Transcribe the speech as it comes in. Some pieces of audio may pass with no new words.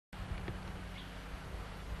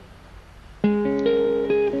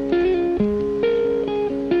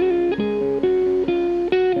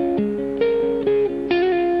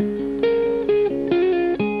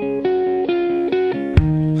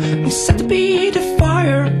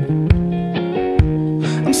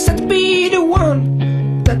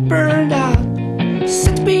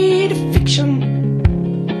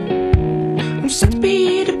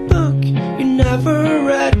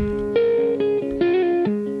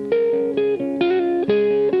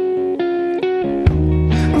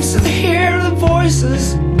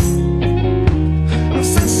places, and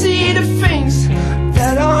succeed at things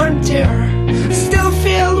that aren't there, still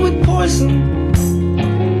filled with poison.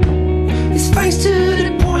 It's thanks to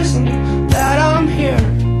the poison that I'm here.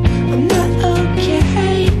 I'm not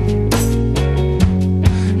okay,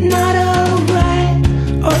 not alright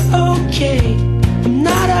or okay. I'm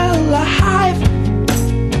not alive,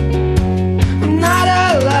 I'm not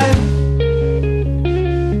alive.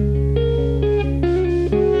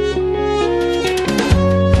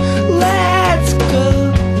 Let's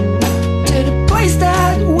go to the place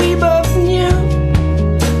that we both knew,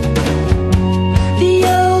 the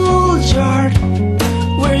old yard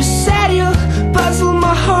where you said you puzzled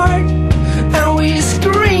my heart, and we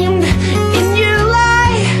screamed in your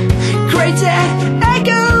lie, created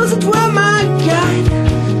echoes that were my guide,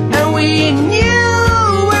 and we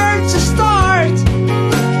knew where to start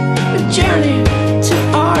the journey to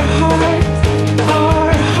our heart,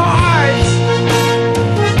 our hearts.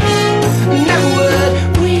 Never would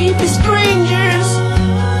we be strangers,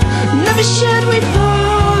 never should we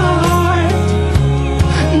part.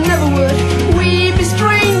 Never would we be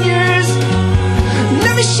strangers,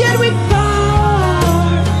 never should we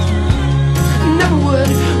part. Never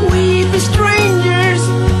would we be strangers,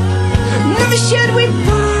 never should we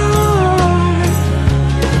part.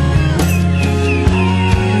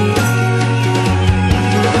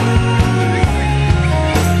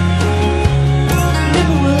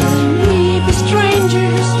 Never would we be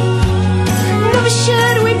strangers, never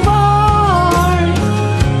should we part.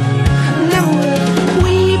 Never would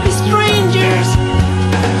we be strangers,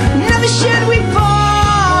 never should we part.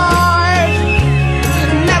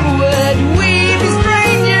 Never would we be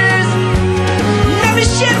strangers, never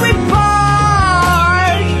should we part.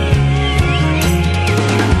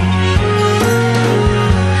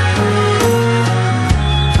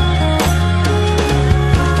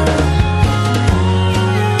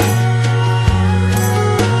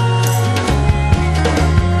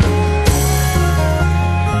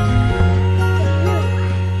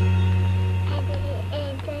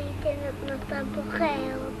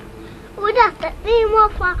 Och detta är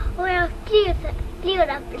morfar och jag styr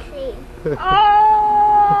apelsin.